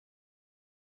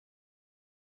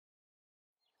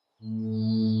അനിയ,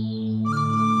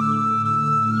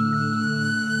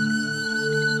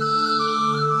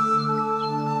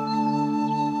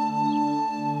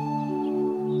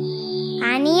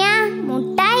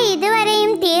 മുട്ടായി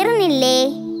ഇതുവരെയും തീർന്നില്ലേ?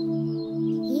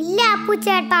 ഇല്ല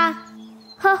അപ്പുച്ചേട്ടാ.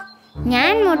 ഹോ,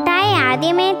 ഞാൻ മുട്ടായി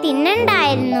ആദ്യമേ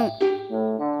തിന്നണ്ടായിരുന്നു.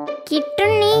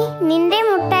 കിട്ടുണ്ണി, നിന്റെ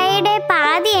മുട്ടായിയുടെ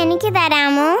പാതി എനിക്ക്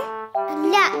തരാമോ?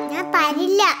 ഇല്ല, ഞാൻ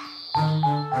തരില്ല.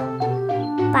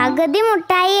 പകുതി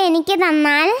മുട്ടായി എനിക്ക്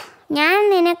തന്നാൽ ഞാൻ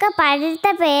നിനക്ക് പഴുത്ത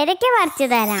പേരയ്ക്ക പറിച്ചു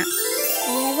തരാം.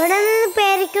 എവിടെ നിന്ന്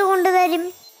പേരയ്ക്ക കൊണ്ടുതരും?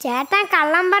 ചേട്ടൻ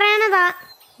കള്ളം പറയണതാ.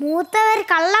 മൂത്തവർ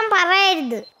കള്ളം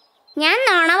പറയരുത്. ഞാൻ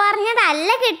നുണ പറഞ്ഞതല്ല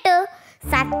കിട്ടു,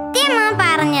 സത്യമാ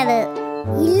പറഞ്ഞത്.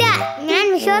 ഇല്ല, ഞാൻ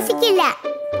വിശ്വസിക്കില്ല.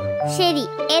 ശരി,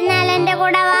 എന്നാൽ എന്റെ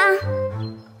കൂടെ വാ.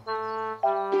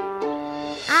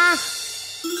 ആ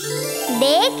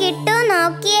ദേ കിട്ടു,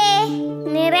 നോക്കിയേ,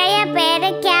 നിറയെ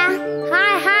പേരയ്ക്ക.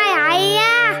 ഹായ് ഹായ് അയ്യാ,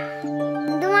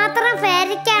 എന്തുമാത്രം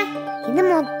പേരയ്ക്ക! ഇത്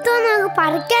മൊത്തം നമുക്ക്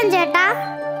പറിക്കാം ചേട്ടാ.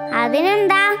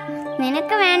 അതിനെന്താ,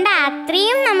 നിനക്ക് വേണ്ട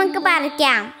അത്രയും നമുക്ക്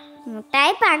പറിക്കാം.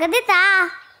 മുട്ടായി പകുതി താ.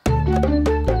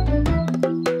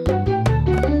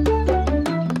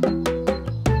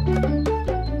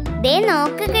 ദേ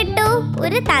നോക്ക് കിട്ടു,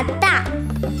 ഒരു തത്ത.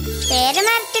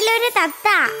 പേരമരത്തിലൊരു തത്ത.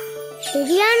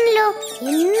 ശരിയാണല്ലോ,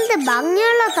 എന്ത്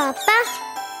ഭംഗിയുള്ള തത്ത.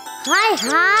 ഹായ്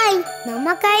ഹായ്,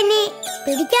 നമുക്കതിനെ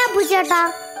പിടിക്കാൻ പൂച്ചേട്ടാ.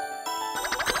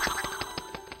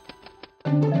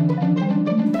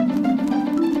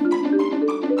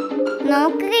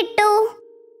 നോക്ക് കിട്ടു,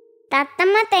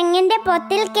 തത്തമ്മ തെങ്ങിന്റെ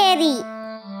പൊത്തിൽ കയറി.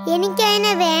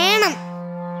 എനിക്കതിനെ വേണം.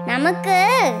 നമുക്ക്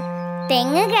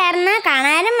തെങ്ങ് കയറുന്ന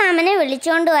കണാരൻ മാമനെ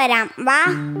വിളിച്ചോണ്ട് വരാം, വാ.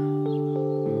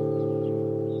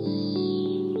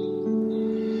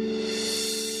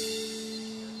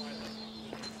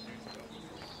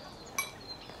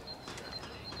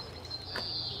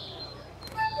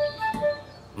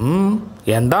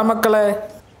 എന്താ മക്കളെ?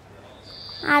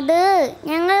 അത്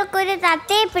ഞങ്ങൾക്കൊരു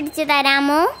തത്തയെ പിടിച്ചു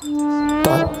തരാമോ?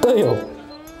 തത്തയോ?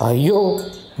 അയ്യോ,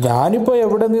 ഞാനിപ്പോ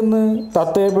എവിടെ നിന്ന്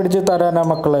തത്തയെ പിടിച്ചു തരാനാ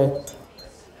മക്കളെ?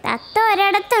 തത്ത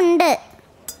ഒരിടത്തുണ്ട്,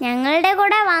 ഞങ്ങളുടെ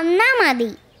കൂടെ വന്നാ മതി.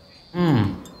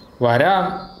 വരാം.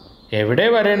 എവിടെ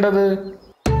വരേണ്ടത്?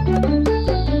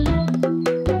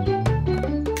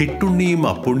 കിട്ടുണ്ണിയും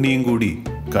അപ്പുണ്ണിയും കൂടി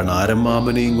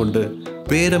കണാരമ്മാമനെയും കൊണ്ട്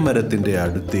പേരമരത്തിന്റെ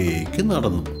അടുത്തേക്ക്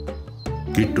നടന്നു.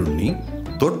 കിട്ടുണ്ണി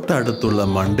തൊട്ടടുത്തുള്ള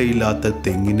മണ്ടയില്ലാത്ത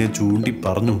തെങ്ങിനെ ചൂണ്ടി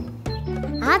പറഞ്ഞു,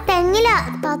 ആ തെങ്ങിലാ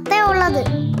തത്ത ഉള്ളത്.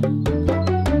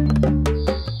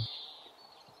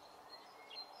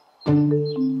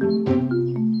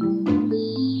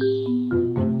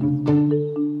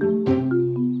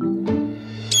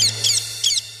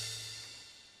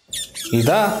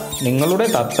 ഇതാ നിങ്ങളുടെ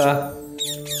തത്ത.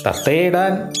 തത്തയെ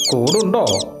ഇടാൻ കൂടുണ്ടോ?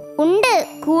 ഉണ്ട്,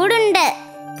 കൂടുണ്ട്.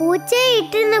 പൂച്ചയെ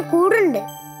ഇട്ടിരുന്ന കൂടുണ്ട്.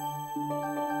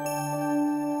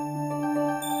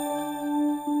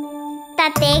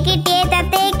 തത്തയെ കിട്ടിയേ,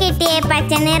 തത്തയെ കിട്ടിയേ,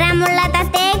 പച്ച നിറമുള്ള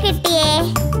തത്തയെ കിട്ടിയേ.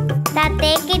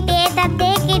 തത്തയെ കിട്ടിയേ,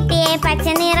 തത്തയെ കിട്ടിയേ, പച്ച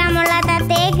നിറമുള്ള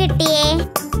തത്തയെ കിട്ടിയേ.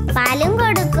 പാലും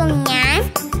കൊടുക്കും ഞാൻ,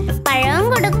 പഴവും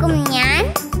കൊടുക്കും ഞാൻ.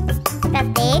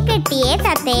 തത്തയെ കിട്ടിയേ,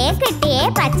 തത്തയെ കിട്ടിയേ,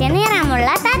 പച്ച നിറമുള്ള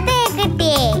തത്തയെ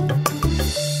കിട്ടിയേ.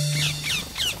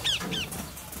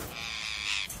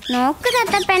 നോക്ക്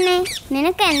തത്തപ്പനെ,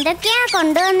 നിനക്ക് എന്തൊക്കെയാ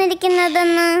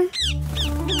കൊണ്ടുവന്നിരിക്കുന്നതെന്ന്.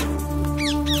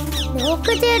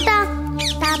 നോക്ക് ചേട്ടാ,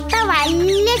 തത്ത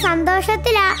വലിയ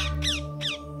സന്തോഷത്തിലാ.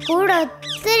 കൂടെ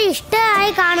ഒത്തിരി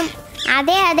ഇഷ്ടമായി കാണും.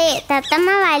 അതെ അതെ, തത്തമ്മ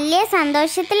വലിയ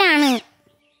സന്തോഷത്തിലാണ്.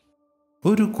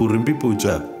 ഒരു കുറുമ്പി പൂച്ച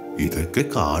ഇതൊക്കെ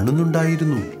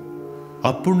കാണുന്നുണ്ടായിരുന്നു.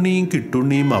 അപ്പുണ്ണിയും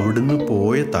കിട്ടുണ്ണിയും അവിടുന്ന്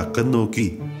പോയ തക്കം നോക്കി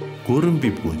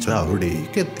കുറുമ്പി പൂച്ച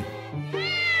അവിടേക്ക് എത്തി.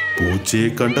 പൂച്ചയെ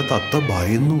കണ്ട തത്ത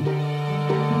ഭയന്നു.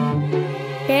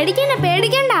 പേടിക്കണ്ട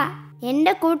പേടിക്കണ്ട,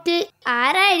 എന്റെ കൂട്ടിൽ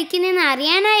ആരായിരിക്കുന്നെന്ന്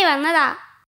അറിയാനായി വന്നതാ.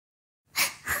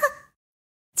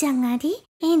 ചങ്ങാതി,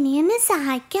 എന്നെ ഒന്ന്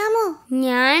സഹായിക്കാമോ?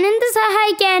 ഞാനെന്ത്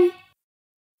സഹായിക്കാൻ?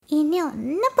 എന്നെ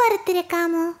ഒന്ന്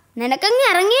പുറത്തിരക്കാമോ? നിനക്കങ്ങ്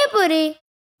ഇറങ്ങിയേ പോരെ,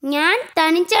 ഞാൻ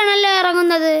തനിച്ചാണല്ലോ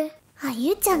ഇറങ്ങുന്നത്.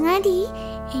 അയ്യോ ചങ്ങാതി,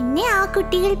 എന്നെ ആ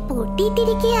കുട്ടികൾ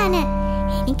പൂട്ടിയിട്ടിരിക്കുകയാണ്.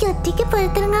 എനിക്ക് ഒറ്റയ്ക്ക്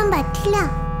പുറത്തിറങ്ങാൻ പറ്റില്ല.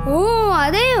 ഓ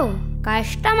അതെയോ,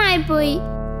 കഷ്ടമായി പോയി.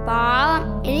 പാവം,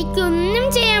 എനിക്കൊന്നും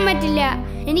ചെയ്യാൻ പറ്റില്ല.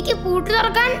 എനിക്ക് പൂട്ട്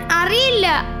തുറക്കാൻ അറിയില്ല.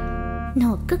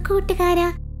 നോക്ക് കൂട്ടുകാരാ,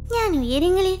 ഞാൻ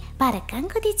ഉയരങ്ങളിൽ പറക്കാൻ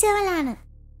കൊതിച്ചവളാണ്.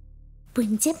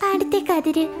 പുഞ്ചപ്പാടത്തെ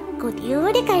കതിര്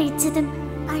കൊതിയോടെ കഴിച്ചതും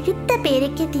അടുത്ത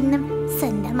പേരയ്ക്ക തിന്നും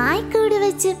സ്വന്തമായി കൂട്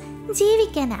വെച്ചും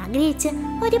ജീവിക്കാൻ ആഗ്രഹിച്ച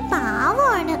ഒരു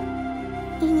പാവമാണ്.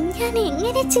 ഇനി ഞാൻ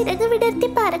എങ്ങനെ ചിറക് വിടർത്തി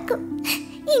പറക്കും?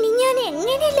 ഇനി ഞാൻ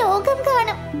എങ്ങനെ ലോകം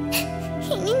കാണും?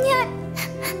 ഇനി ഞാൻ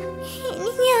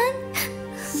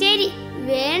ശരി,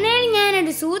 വേണേൽ ഞാനൊരു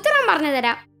നിനക്കൊരു സൂത്രം പറഞ്ഞു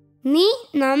തരാം. നീ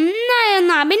നന്നായി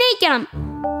ഒന്ന് അഭിനയിക്കണം.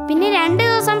 പിന്നെ 2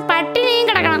 ദിവസം പട്ടിണിയും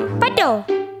കിടക്കണം. പറ്റോ?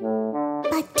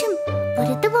 പറ്റും.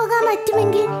 പുറത്തു പോകാൻ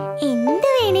പറ്റുമെങ്കിൽ എന്ത്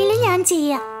വേണേലും ഞാൻ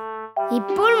ചെയ്യാം.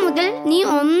 ഇപ്പോൾ മുതൽ നീ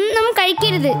ഒന്നും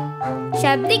കഴിക്കരുത്,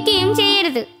 ശബ്ദിക്കുകയും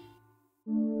ചെയ്യരുത്.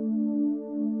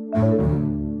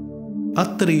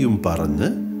 അത്രയും പറഞ്ഞ്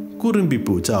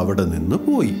കുറുമ്പിപ്പൂച്ച അവിടെ നിന്ന്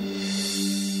പോയി.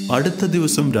 അടുത്ത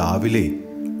ദിവസം രാവിലെ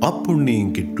അപ്പുണ്ണിയും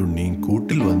കിട്ടുണ്ണിയും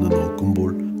കൂട്ടിൽ വന്ന് നോക്കുമ്പോൾ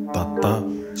തത്ത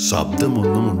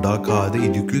ശബ്ദമൊന്നും ഉണ്ടാക്കാതെ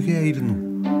ഇരിക്കുകയായിരുന്നു.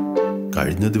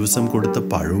 കഴിഞ്ഞ ദിവസം കൊടുത്ത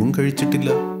പഴവും കഴിച്ചിട്ടില്ല.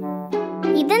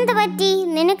 ഇതെന്ത് പറ്റി?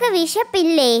 നിനക്ക്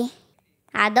വിശപ്പില്ലേ?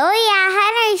 അതോ ഈ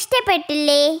ആഹാരം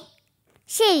ഇഷ്ടപ്പെട്ടില്ലേ?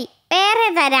 ശരി, വേറെ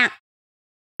തരാം.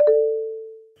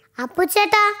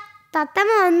 അപ്പുച്ചേട്ടാ,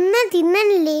 തത്തമ്മ ഒന്നും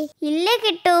തിന്നണില്ലേ? ഇല്ല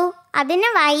കിട്ടു, അതിന്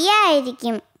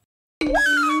വയ്യായിരിക്കും.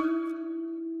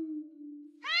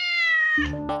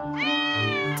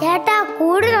 ചേട്ടാ,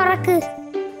 കൂട് തുറക്ക്.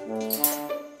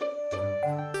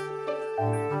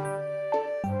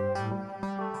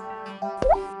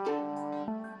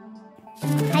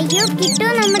 അയ്യോ കിട്ടു,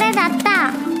 നമ്മുടെ തത്ത.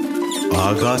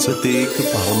 ആകാശത്തേക്ക്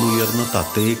പറന്നുയർന്ന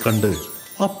തത്തയെ കണ്ട്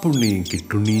അപ്പുണ്ണിയും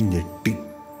കിട്ടുണ്ണിയും ഞെട്ടി.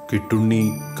 കിട്ടുണ്ണി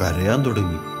കരയാൻ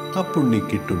തുടങ്ങി. അപ്പുണ്ണി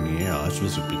കിട്ടുണ്ണിയെ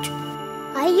ആശ്വസിപ്പിച്ചു.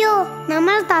 അയ്യോ,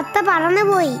 നമ്മൾ തത്ത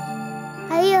പറന്നുപോയി.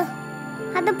 അയ്യോ,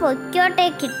 അത് പൊയ്ക്കോട്ടെ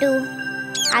കിട്ടു.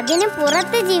 അതിന്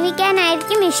പുറത്ത്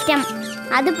ജീവിക്കാനായിരിക്കും ഇഷ്ടം.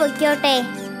 അത് പൊയ്ക്കോട്ടെ.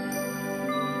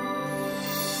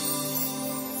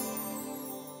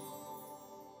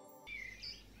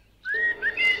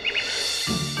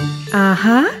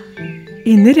 ആഹാ,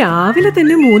 ഇന്ന് രാവിലെ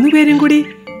തന്നെ 3 പേരും കൂടി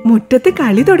മുറ്റത്ത്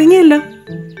കളി തുടങ്ങിയല്ലോ.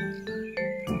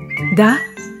 ദാ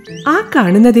ആ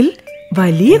കാണുന്നതിൽ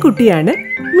വലിയ കുട്ടിയാണ്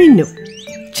മിന്നു.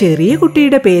 ചെറിയ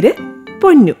കുട്ടിയുടെ പേര്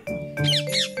പൊന്നു.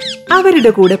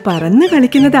 അവരുടെ കൂടെ പറന്ന്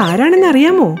കളിക്കുന്നത് ആരാണെന്ന്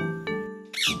അറിയാമോ?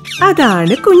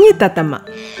 അതാണ് കുഞ്ഞിത്തത്തമ്മ.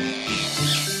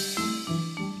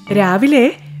 രാവിലെ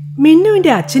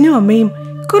മിന്നുവിന്റെ അച്ഛനും അമ്മയും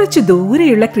കുറച്ച്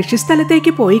ദൂരെയുള്ള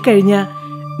കൃഷിസ്ഥലത്തേക്ക് പോയി കഴിഞ്ഞ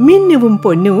മിന്നുവും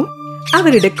പൊന്നുവും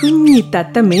അവരുടെ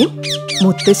കുഞ്ഞിത്തത്തമ്മയും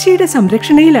മുത്തശ്ശിയുടെ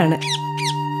സംരക്ഷണയിലാണ്.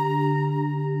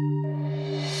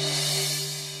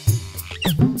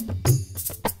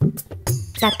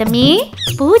 തത്തമ്മേ,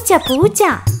 പൂച്ച പൂച്ച.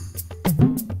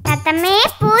 തത്തമ്മേ,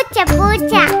 പൂച്ച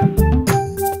പൂച്ച.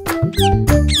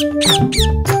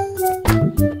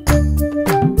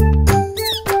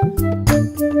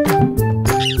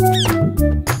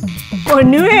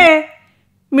 പൊന്നുവേ,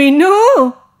 മിന്നു,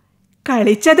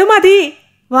 കളിച്ചത് മതി.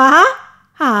 വാ,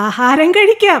 ആഹാരം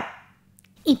കഴിക്കാം.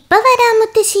 ഇപ്പൊ വരാം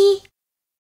മുത്തശ്ശി.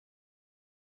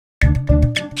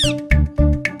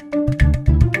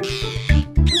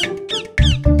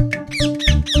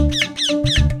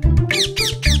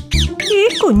 ഈ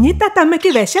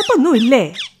കുഞ്ഞിത്തത്തമ്മയ്ക്ക് വിശപ്പൊന്നുമില്ലേ?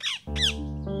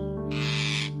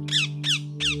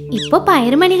 ഇപ്പൊ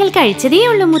പയറുമണികൾ കഴിച്ചതേ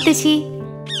ഉള്ളൂ മുത്തശ്ശി.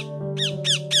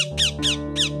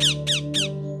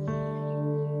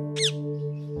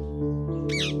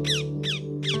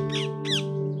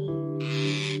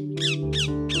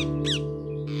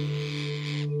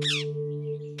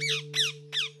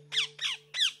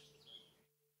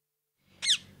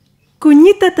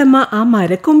 കുഞ്ഞിത്തത്തമ്മ ആ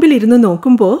മരക്കൊമ്പിലിരുന്ന്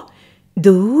നോക്കുമ്പോ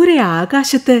ദൂരെ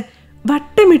ആകാശത്ത്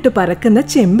വട്ടമിട്ട് പറക്കുന്ന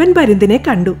ചെമ്പൻ പരുന്തിനെ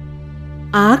കണ്ടു.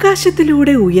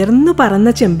 ആകാശത്തിലൂടെ ഉയർന്നു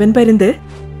പറന്ന ചെമ്പൻ പരുന്ത്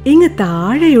ഇങ്ങ്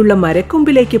താഴെയുള്ള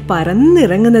മരക്കൊമ്പിലേക്ക്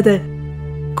പറന്നിറങ്ങുന്നത്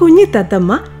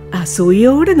കുഞ്ഞിത്തത്തമ്മ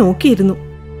അസൂയയോടെ നോക്കിയിരുന്നു.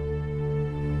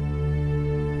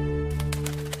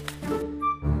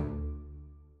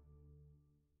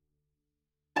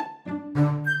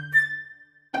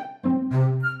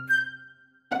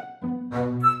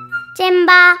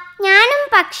 ചെമ്പാ, ഞാനും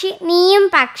പക്ഷി, നീയും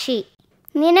പക്ഷി.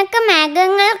 നിനക്ക്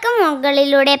മേഘങ്ങൾക്ക്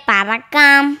മുകളിലൂടെ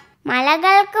പറക്കാം,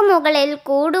 മലകൾക്ക് മുകളിൽ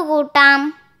കൂടുകൂട്ടാം.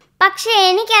 പക്ഷെ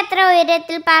എനിക്ക് അത്ര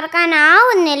ഉയരത്തിൽ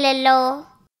പറക്കാനാവുന്നില്ലല്ലോ.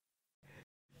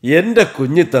 എന്റെ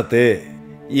കുഞ്ഞിത്തത്തെ,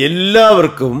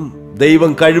 എല്ലാവർക്കും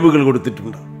ദൈവം കഴിവുകൾ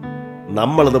കൊടുത്തിട്ടുണ്ട്.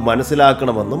 നമ്മളത്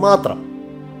മനസ്സിലാക്കണമെന്ന് മാത്രം.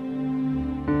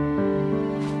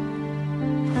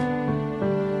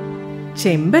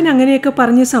 ചെമ്പൻ അങ്ങനെയൊക്കെ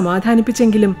പറഞ്ഞ്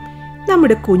സമാധാനിപ്പിച്ചെങ്കിലും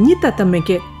നമ്മുടെ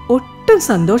കുഞ്ഞിത്തത്തമ്മയ്ക്ക് ഒട്ടും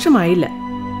സന്തോഷമായില്ല.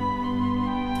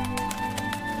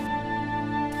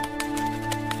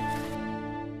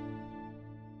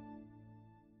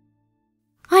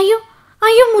 അയ്യോ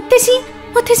അയ്യോ മുത്തശ്ശി,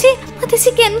 മുത്തശ്ശി,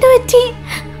 മുത്തശ്ശിക്ക് എന്ത് പറ്റി?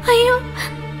 അയ്യോ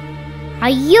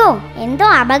അയ്യോ, എന്തോ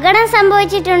അപകടം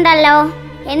സംഭവിച്ചിട്ടുണ്ടല്ലോ.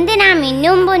 എന്തിനാ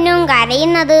മിന്നും പൊന്നും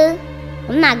കരയുന്നത്?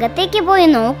 ഒന്ന് അകത്തേക്ക് പോയി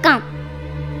നോക്കാം.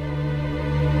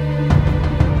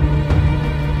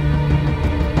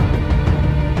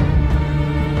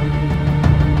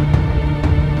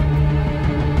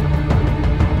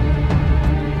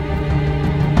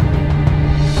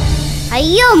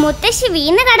 അയ്യോ, മുത്തശ്ശി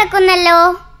വീണ് കിടക്കുന്നല്ലോ.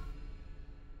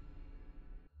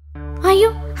 അയ്യോ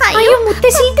അയ്യോ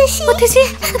മുത്തശ്ശി മുത്തശ്ശി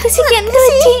മുത്തശ്ശിക്ക് എന്ത്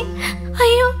പറ്റി?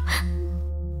 അയ്യോ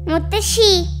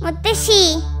മുത്തശ്ശി മുത്തശ്ശി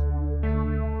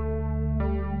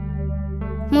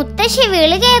മുത്തശ്ശി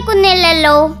വിളി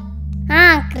കേൾക്കുന്നില്ലല്ലോ.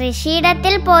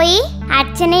 കൃഷിയിടത്തിൽ പോയി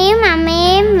അച്ഛനെയും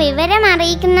അമ്മയെയും വിവരം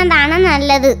അറിയിക്കുന്നതാണ്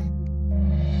നല്ലത്.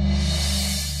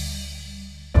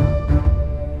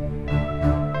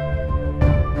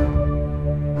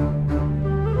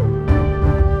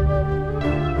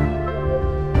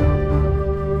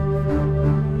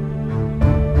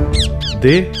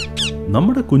 ദേ,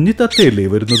 നമ്മുടെ കുഞ്ഞിത്തത്തയല്ലേ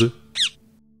വരുന്നത്?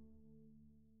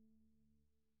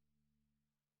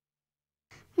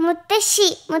 മുത്തശ്ശി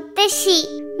മുത്തശ്ശി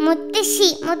മുത്തശ്ശി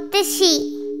മുത്തശ്ശി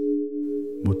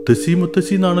മുത്തശ്ശി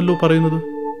മുത്തശ്ശി എന്നാണല്ലോ പറയുന്നത്.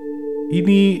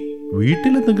 ഇനി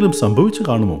വീട്ടിലെന്തെങ്കിലും സംഭവിച്ചു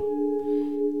കാണുമോ?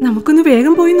 നമുക്കൊന്ന്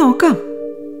വേഗം പോയി നോക്കാം.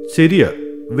 ശരിയാ,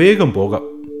 വേഗം പോകാം.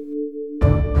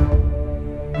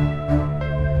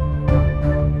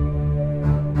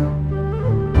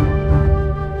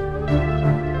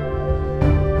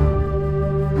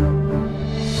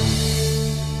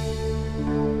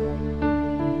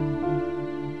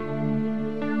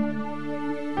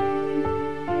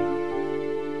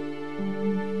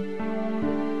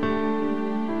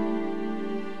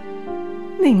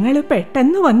 നിങ്ങൾ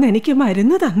പെട്ടെന്ന് വന്ന് എനിക്ക്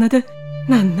മരുന്ന് തന്നത്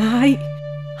നന്നായി.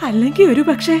 അല്ലെങ്കിൽ ഒരു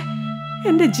പക്ഷേ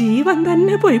എന്റെ ജീവൻ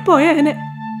തന്നെ പോയേനെ.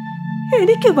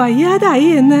 എനിക്ക് വയ്യാതായി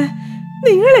എന്ന്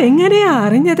നിങ്ങൾ എങ്ങനെയാ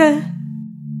അറിഞ്ഞത്?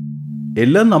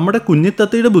 എല്ലാം നമ്മുടെ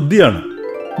കുഞ്ഞിത്തത്തയുടെ ബുദ്ധിയാണ്.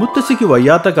 മുത്തശ്ശിക്ക്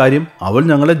വയ്യാത്ത കാര്യം അവൾ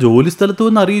ഞങ്ങളെ ജോലി സ്ഥലത്ത്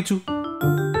വന്ന് അറിയിച്ചു.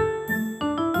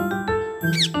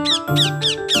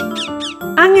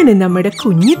 അങ്ങനെ നമ്മുടെ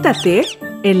കുഞ്ഞിത്തത്തയെ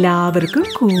എല്ലാവർക്കും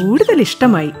കൂടുതൽ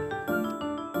ഇഷ്ടമായി.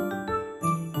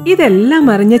 ഇതെല്ലാം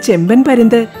അറിഞ്ഞ ചെമ്പൻ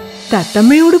പരുന്ത്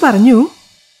തത്തമ്മയോട് പറഞ്ഞു,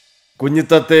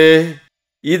 കുഞ്ഞിത്തത്തേ,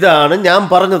 ഇതാണ് ഞാൻ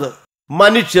പറഞ്ഞത്.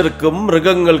 മനുഷ്യർക്കും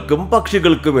മൃഗങ്ങൾക്കും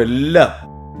പക്ഷികൾക്കും എല്ലാം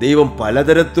ദൈവം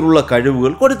പലതരത്തിലുള്ള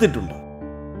കഴിവുകൾ കൊടുത്തിട്ടുണ്ട്.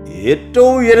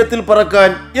 ഏറ്റവും ഉയരത്തിൽ പറക്കാൻ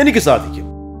എനിക്ക് സാധിക്കും.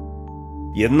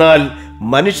 എന്നാൽ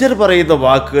മനുഷ്യർ പറയുന്ന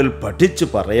വാക്കുകൾ പഠിച്ചു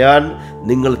പറയാൻ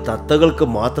നിങ്ങൾ തത്തകൾക്ക്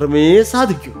മാത്രമേ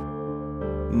സാധിക്കൂ.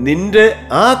 നിന്റെ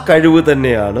ആ കഴിവ്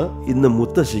തന്നെയാണ് ഇന്ന്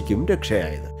മുത്തശ്ശിക്കും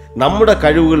രക്ഷയായത്. നമ്മുടെ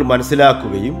കഴിവുകൾ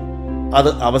മനസ്സിലാക്കുകയും അത്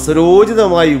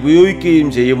അവസരോചിതമായി ഉപയോഗിക്കുകയും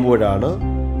ചെയ്യുമ്പോഴാണ്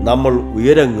നമ്മൾ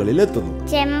ഉയരങ്ങളിൽ എത്തുന്നത്.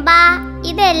 ചെമ്പാ,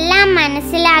 ഇതെല്ലാം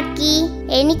മനസ്സിലാക്കി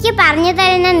എനിക്ക് പറഞ്ഞു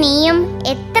തരുന്ന നീയും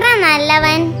എത്ര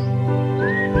നല്ലവൻ.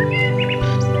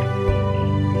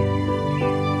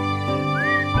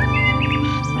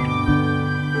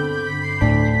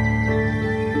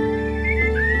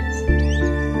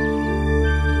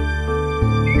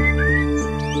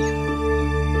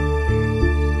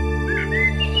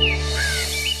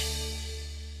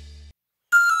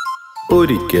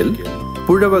 ഒരിക്കൽ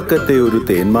പുഴവക്കത്തെ ഒരു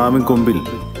തേന്മാവിൻ കൊമ്പിൽ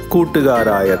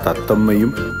കൂട്ടുകാരായ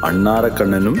തത്തമ്മയും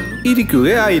അണ്ണാറക്കണ്ണനും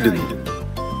ഇരിക്കുകയായിരുന്നു.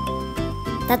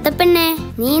 തത്തപ്പെണ്ണെ,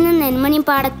 നീ ഇന്ന്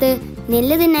നെന്മണിപ്പാടത്ത്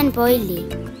നെല്ല് തിന്നാൻ പോയില്ലേ?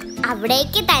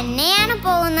 അവിടേക്ക് തന്നെയാണ്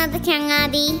പോകുന്നത്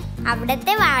ചങ്ങാതി.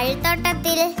 അവിടത്തെ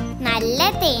വാഴത്തോട്ടത്തിൽ നല്ല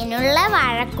തേനുള്ള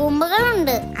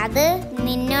വാഴക്കൂമ്പുകളുണ്ട്. അത്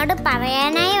നിന്നോട്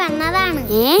പറയാനായി വന്നതാണ്.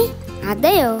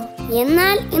 അതെയോ?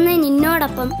 എന്നാൽ ഇന്ന്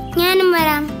നിന്നോടൊപ്പം ഞാനും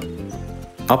വരാം.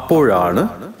 അപ്പോഴാണ്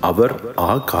അവർ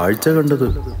ആ കാഴ്ച കണ്ടത്.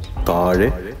 താഴെ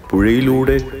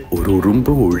പുഴയിലൂടെ ഒരു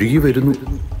ഉറുമ്പ് ഒഴുകി വരുന്നു.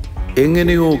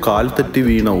 എങ്ങനെയോ കാൽ തട്ടി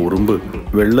വീണ ഉറുമ്പ്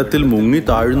വെള്ളത്തിൽ മുങ്ങി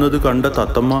താഴുന്നത് കണ്ട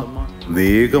തത്തമ്മ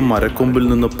വേഗം മരക്കൊമ്പിൽ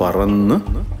നിന്ന് പറന്ന്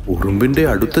ഉറുമ്പിന്റെ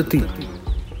അടുത്തെത്തി.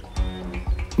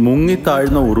 മുങ്ങി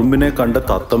താഴ്ന്ന ഉറുമ്പിനെ കണ്ട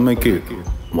തത്തമ്മയ്ക്ക്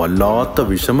വല്ലാത്ത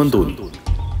വിഷമം തോന്നി.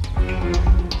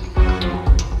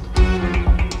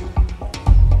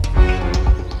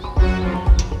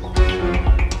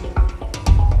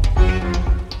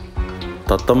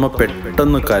 തത്തമ്മ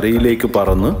പെട്ടെന്ന് കരയിലേക്ക്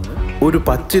പറന്ന് ഒരു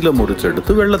പച്ചില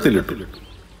മുറിച്ചെടുത്ത് വെള്ളത്തിലിട്ടു.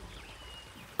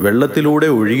 വെള്ളത്തിലൂടെ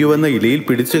ഒഴുകി വന്ന ഇലയിൽ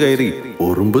പിടിച്ചു കയറി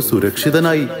ഉറുമ്പ്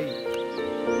സുരക്ഷിതനായി.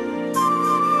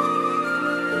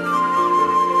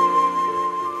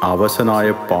 അവശനായ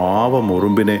പാവം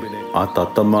ഉറുമ്പിനെ ആ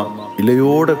തത്തമ്മ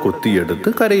ഇലയോടെ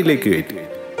കൊത്തിയെടുത്ത് കരയിലേക്ക് കയറ്റി.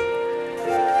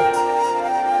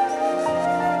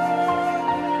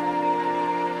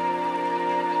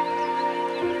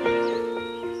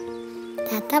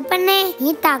 തത്തപ്പണ്ണെ,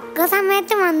 നീ തക്ക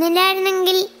സമയത്ത്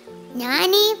വന്നില്ലായിരുന്നെങ്കിൽ ഞാൻ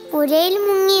ഈ പുഴയിൽ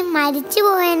മുങ്ങി മരിച്ചു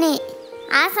പോയേനെ.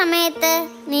 ആ സമയത്ത്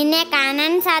നിന്നെ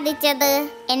കാണാൻ സാധിച്ചത്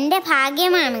എന്റെ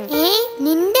ഭാഗ്യമാണ്.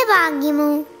 നിന്റെ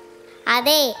ഭാഗ്യമോ?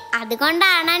 അതെ,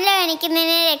 അതുകൊണ്ടാണല്ലോ എനിക്ക്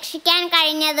നിന്നെ രക്ഷിക്കാൻ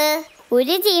കഴിഞ്ഞത്.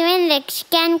 ഒരു ജീവൻ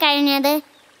രക്ഷിക്കാൻ കഴിഞ്ഞത്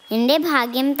എന്റെ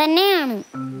ഭാഗ്യം തന്നെയാണ്.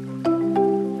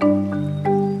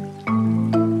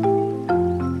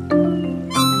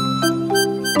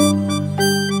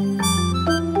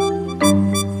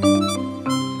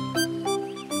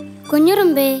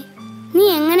 കുഞ്ഞുറുമ്പേ, നീ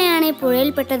എങ്ങനെയാണ് ഈ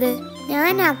പുഴയിൽപ്പെട്ടത്?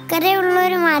 ഞാൻ അക്കരെയുള്ള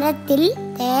ഒരു മരത്തിൽ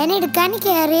തേനെടുക്കാൻ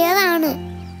കയറിയതാണ്.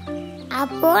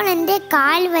 അപ്പോൾ എന്റെ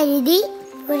കാൽ വഴുതി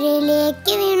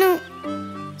പുഴയിലേക്ക് വീണു.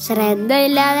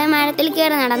 ശ്രദ്ധയില്ലാതെ മരത്തിൽ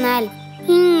കയറി നടന്നാൽ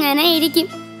ഇങ്ങനെ ഇരിക്കും.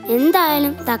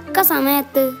 എന്തായാലും തക്ക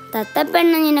സമയത്ത്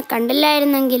തത്തപ്പെണ്ണ് നിന്നെ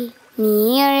കണ്ടില്ലായിരുന്നെങ്കിൽ നീ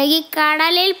ഒഴുകി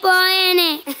കടലിൽ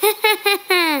പോയേനെ.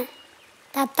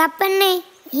 തത്തപ്പെണ്ണെ,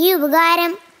 ഈ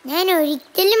ഉപകാരം ഞാൻ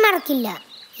ഒരിക്കലും മറക്കില്ല.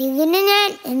 ഇതിന് ഞാൻ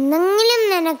എന്തെങ്കിലും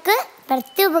നിനക്ക്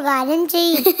പ്രത്യുപകാരം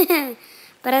ചെയ്യും.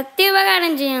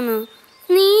 പ്രത്യുപകാരം ചെയ്യുന്നു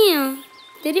നീയോ?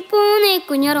 തിരിപ്പോന്നേ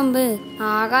കുഞ്ഞുറുമ്പ്.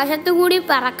 ആകാശത്തു കൂടി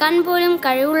പറക്കാൻ പോലും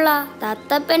കഴിവുള്ള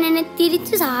തത്തപ്പെണ്ണിനെ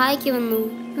തിരിച്ചു സഹായിക്കുമെന്നു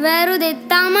വെറുതെ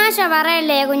തമാശ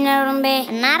പറയല്ലേ കുഞ്ഞുറുമ്പേ?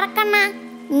 എന്നറക്കണ്ണ,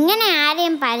 ഇങ്ങനെ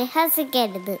ആരെയും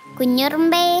പരിഹസിക്കരുത്.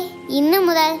 കുഞ്ഞുറുമ്പേ, ഇന്നു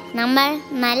മുതൽ നമ്മൾ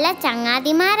നല്ല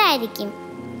ചങ്ങാതിമാരായിരിക്കും.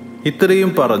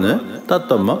 ഇത്രയും പറഞ്ഞ്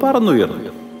തത്തമ്മ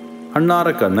പറന്നുയർന്നു.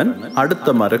 അണ്ണാറക്കണ്ണൻ അടുത്ത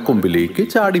മരക്കൊമ്പിലേക്ക്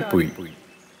ചാടിപ്പോയി.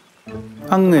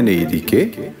 അങ്ങനെ ഇരിക്കെ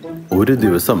ഒരു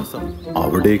ദിവസം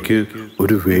അവിടേക്ക്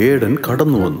ഒരു വേടൻ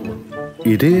കടന്നു വന്നു.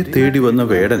 ഇരയെ തേടി വന്ന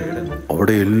വേടൻ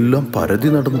അവിടെ എല്ലാം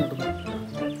പരതി നടന്നു.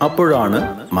 അപ്പോഴാണ്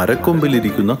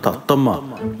മരക്കൊമ്പിലിരിക്കുന്ന തത്തമ്മ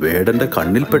വേടന്റെ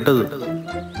കണ്ണിൽപ്പെട്ടത്.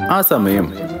 ആ സമയം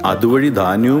അതുവഴി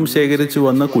ധാന്യവും ശേഖരിച്ചു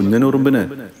വന്ന കുഞ്ഞനുറുമ്പിന്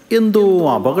എന്തോ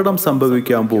അപകടം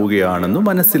സംഭവിക്കാൻ പോവുകയാണെന്ന്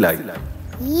മനസ്സിലായി.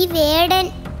 ഈ വേടൻ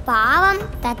പാവം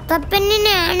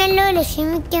തത്തപ്പെണ്ണിനെയാണല്ലോ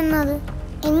ലക്ഷ്യമിക്കുന്നത്.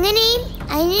 എങ്ങനെയും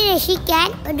അതിനെ രക്ഷിക്കാൻ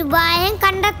ഒരു ഉപായം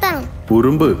കണ്ടെത്തണം.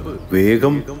 ഉറുമ്പ്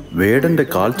വേഗം വേടന്റെ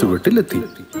കാൽ ചുവട്ടിലെത്തി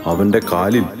അവന്റെ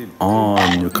കാലിൽ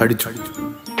ആഞ്ഞു കടിച്ചു.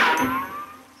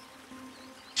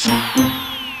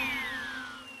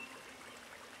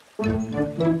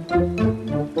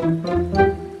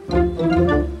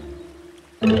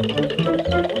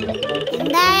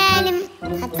 എന്തായാലും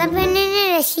തത്തപ്പെണ്ണിനെ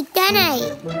രക്ഷിക്കാനായി.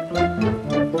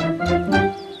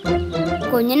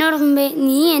 കുഞ്ഞിനുറുമ്പേ,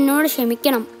 നീ എന്നോട്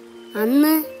ക്ഷമിക്കണം.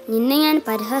 അന്ന് നിന്നെ ഞാൻ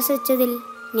പരിഹസിച്ചതിൽ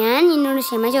ഞാൻ നിന്നോട്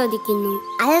ക്ഷമ ചോദിക്കുന്നു.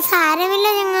 അത് സാരമില്ല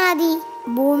ചങ്ങാതി.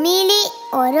 ഭൂമിയിലെ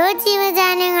ഓരോ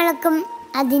ജീവജാലങ്ങൾക്കും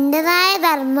അതിൻ്റെതായ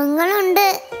ധർമ്മങ്ങളുണ്ട്.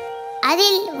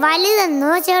 അതിൽ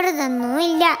വലുതെന്നോ ചെറുതെന്നോ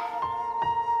ഇല്ല.